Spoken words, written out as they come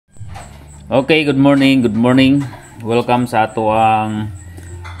Okay, good morning, good morning. Welcome sa ato ang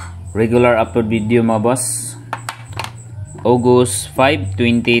regular upload video mga boss. August 5,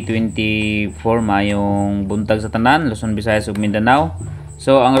 2024, mayong buntag sa tanan, Luzon, Visayas ug Mindanao.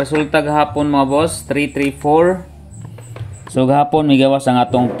 So ang resulta gahapon mga boss, 334. So gahapon may gawas ang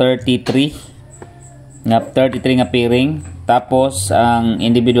atong 33 nga pairing. Tapos ang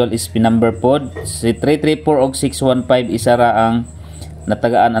individual is number pod. Si 334 og 615 isa ra ang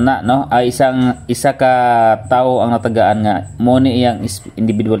natagaan ana, no? Isa ka tao ang natagaan nga mo ni iyang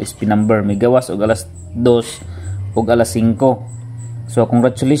individual SP number. May gawas og alas 2 ug alas 5. So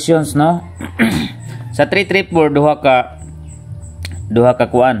congratulations, no? Sa 334 duha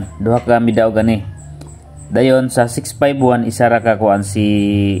ka midaw gani. Dayon sa 651 isa ra ka kuan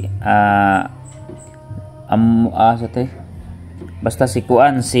si basta si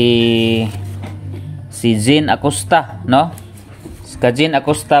kuan si Jean Acosta, no? Ka Jean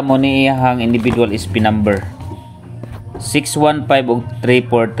Acosta mo ni iyang individual SP number 615 ug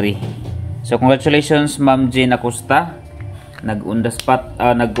 343. So congratulations Ma'am Jean Acosta. Nag-on the spot,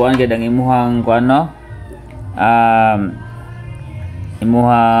 nagkuan gid ang imuhang kuan, no?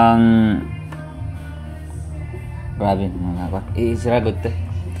 Imuhang grabe mga kuan. Isiragot to.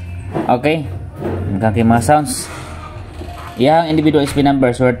 Okay. Magkaki mga sounds. Iyang individual SP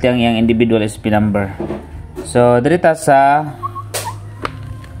number, swerte ang iyang individual SP number. So dirita sa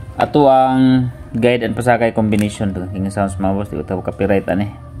ato ang guide and pasakay combination to king sounds mga boss, di ko tawo copyright ani.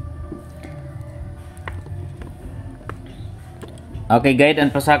 Okay, guide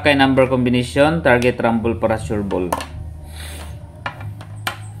and pasakay number combination, target rumble para sure ball.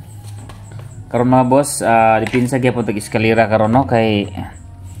 Karon mga boss, dipinsa gyapon tag eskalera karon, no, kay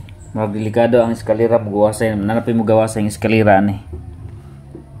mag delikado ang eskalera, mugawasan nanapi mo gawasan ang eskalera ani.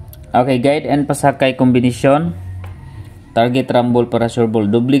 Okay, guide and pasakay combination, target rumble para sure ball.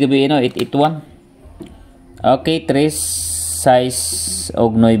 Doble gabi ino 881. Okay, 3 size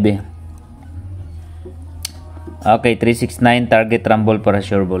og 9. Okay, 369 target rumble para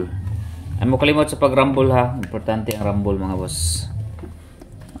sure ball. Ay mo kalimot sa pag rumble ha. Importante ang rumble mga boss.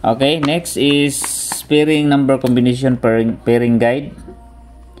 Okay, next is pairing number combination, pairing guide.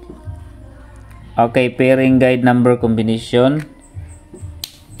 Okay, pairing guide number combination.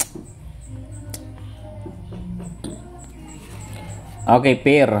 Okay,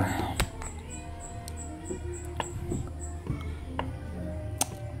 pair.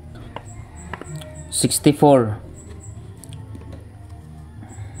 $64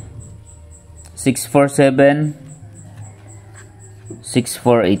 647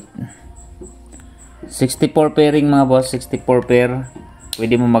 648 64 pairing mga boss, 64 pair.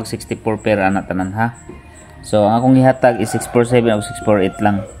 Pwede mo mag 64 pair ana tanan ha. So ang akong ihatag is 647 o 648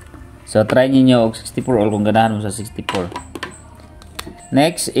 lang. So try niyo og 64 or kung ganahan mo sa 64.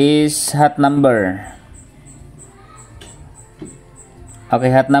 Next is hot number.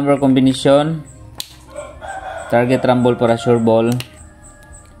 Okay, hot number combination, target rumble para sure ball.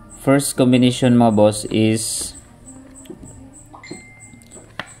 First combination mga boss is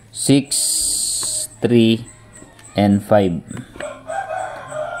 6, 3, and 5.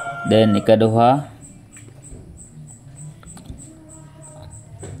 Then ikaduha,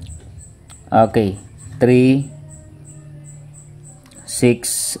 okay, 3,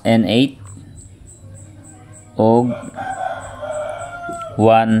 6, and 8 og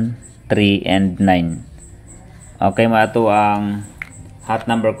 1, 3, and 9. Okay, maato ang hot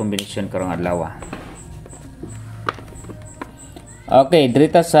number combination karong adlaw. Okay,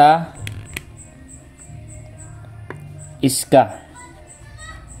 dirita sa iska.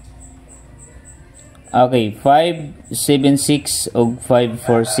 Okay, 576 og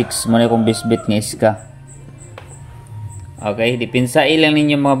 546 mo na kung bisbit nga iska. Okay, dipinsa ilang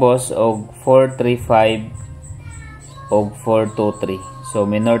ninyo mga boss og 435 og 423. So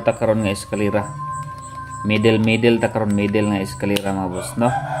minor ta karon nga eskalera. Middle ta karon, middle nga eskalera mga boss, no?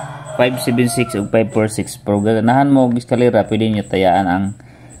 576 ug 546. Pero ganahan mo og eskalera, pwede niyo tayaan ang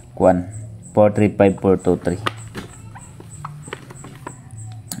kuan 435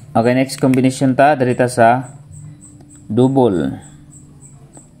 423. Okay, next combination ta dirita sa double.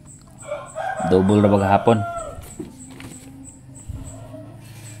 Double ra bagahapon.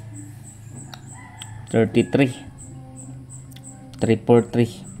 33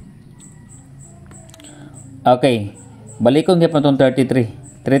 343. Okay, balikon gyapon tong 33.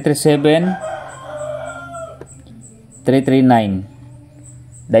 337 339.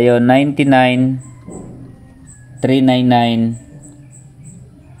 Dayon 99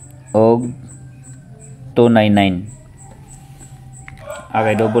 399 og 299.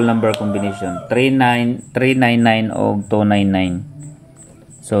 Okay, double number combination 399 og 299.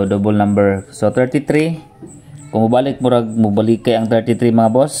 So double number. So 33. Kung mubalik kay ang 33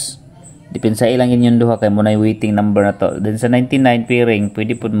 mga boss. Depensa ilang inyong duha kay mo na waiting number na to. Then sa 99 pairing,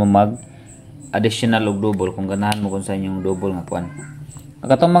 pwede pud mo mag additional og double kung ganahan mo kung sa inyong double nga kuan.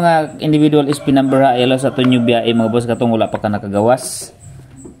 Katong mga individual spin number ha, ayala sa tunyo biyahe mga boss katong wala pa ka nakagawas.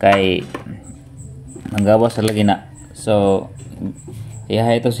 Kay ang gawas lagi na. So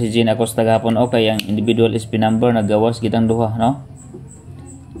iyahay ito si Jean Acosta gahapon okay ang individual spin number nagawas gid ang duha no.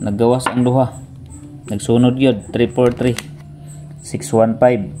 Naggawas ang duha. Nagsunod gyud 343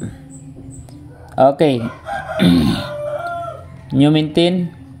 615. Okay. New Menten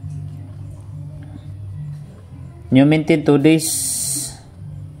 2 days.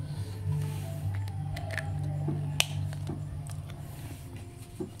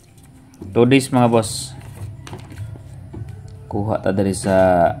 Mga boss. Kuha ta diri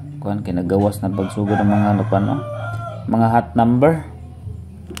sa kuan kay nagawas na pagsugod ng mga ano no? Mga hot number.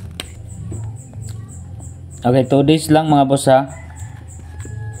 Okay, 2 days lang mga boss ha.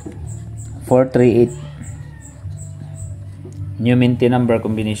 438. New Menten number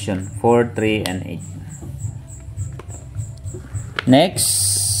combination 4, 3 and 8.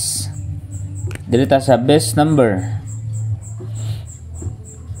 Next, dito sa best number.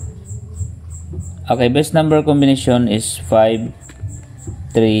 Okay, best number combination is 5,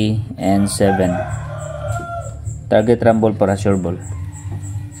 3, and 7. Target rumble para sure ball.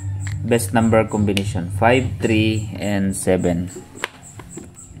 Best number combination 5, 3, and 7.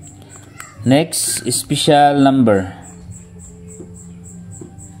 Next, special number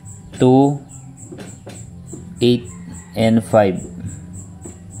 2, 8, and 5.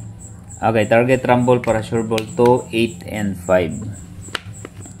 Okay, target rumble para sure ball 2, 8, and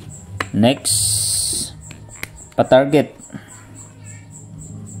 5. Next, pa-target.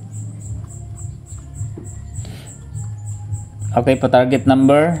 Okay, pa-target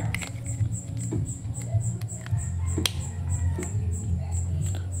number.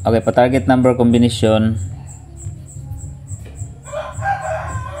 Okay, pa-target number combination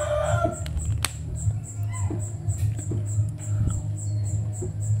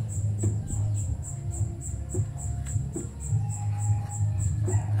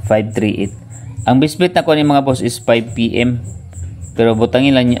 538. Ang bisbit na ko ni mga boss is 5 PM. Pero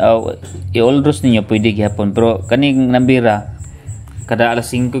butangin lang i-oldros ninyo pwede gihapon. Pero kaning nambira kada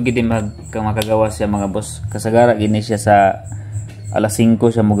alas 5 gid makagawas siya mga boss. Kasagara gini siya sa alas 5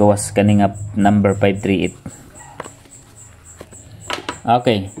 siya mogawas kaning number 538.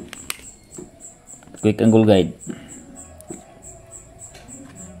 Okay. Quick angle guide.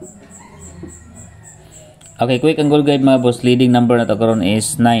 Okay, quick angle guide mga boss. Leading number na to karon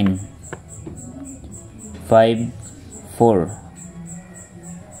is 9, 5,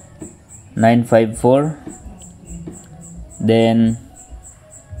 4. 9, 5, 4. Then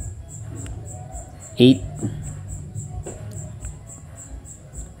 8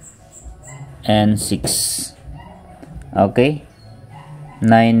 and 6. Okay.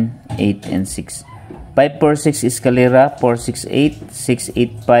 9, 8 and 6. 546 escalera, 468,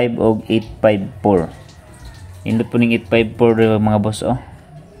 685 og 854. Indot po ning 854 mga boss oh.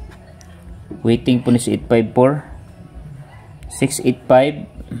 Waiting po ni si 854.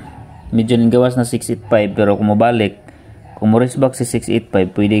 685 medyo ning gawas na 685 pero kung mabalik kung mo back si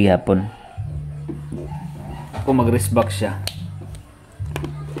 685 pwede gihapon. Kung mag-race back siya.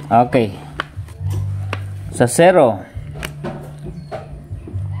 Okay. Sa 0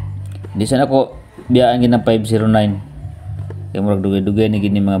 di sana ko biyaan gid ng 509. Kay murag dugay-dugay ni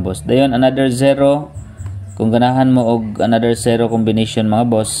gini mga boss. Dayon another 0 kung ganahan mo og another 0 combination mga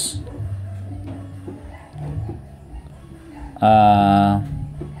boss.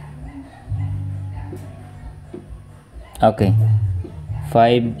 Okay.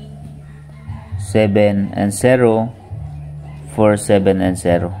 5, 7 and 0, 4, 7 and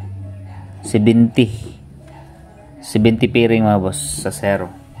 0. 70 pairing mga boss sa 0.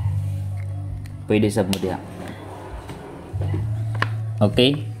 Pwede sa mo diha.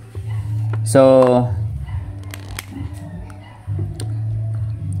 Okay. So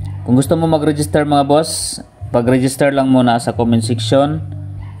kung gusto mo mag-register mga boss, pag-register lang muna sa comment section.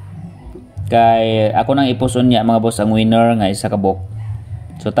 Kay ako nang i-post unya mga boss ang winner nga isa ka book.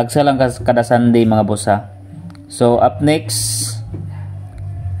 So tagsa lang kada Sunday mga boss ha. So up next,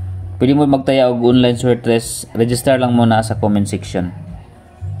 pwede mo magtaya og online Swertres. Register lang muna sa comment section.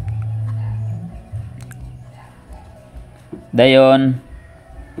 Dayon.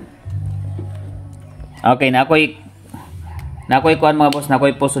 Okay, na ako'y kuan mga boss, na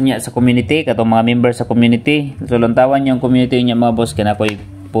ako'y post niya sa community katong mga member sa community. So lantawan yung community niya mga boss kay na ako'y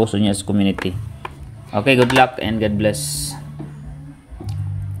post niya sa community. Okay, good luck and God bless.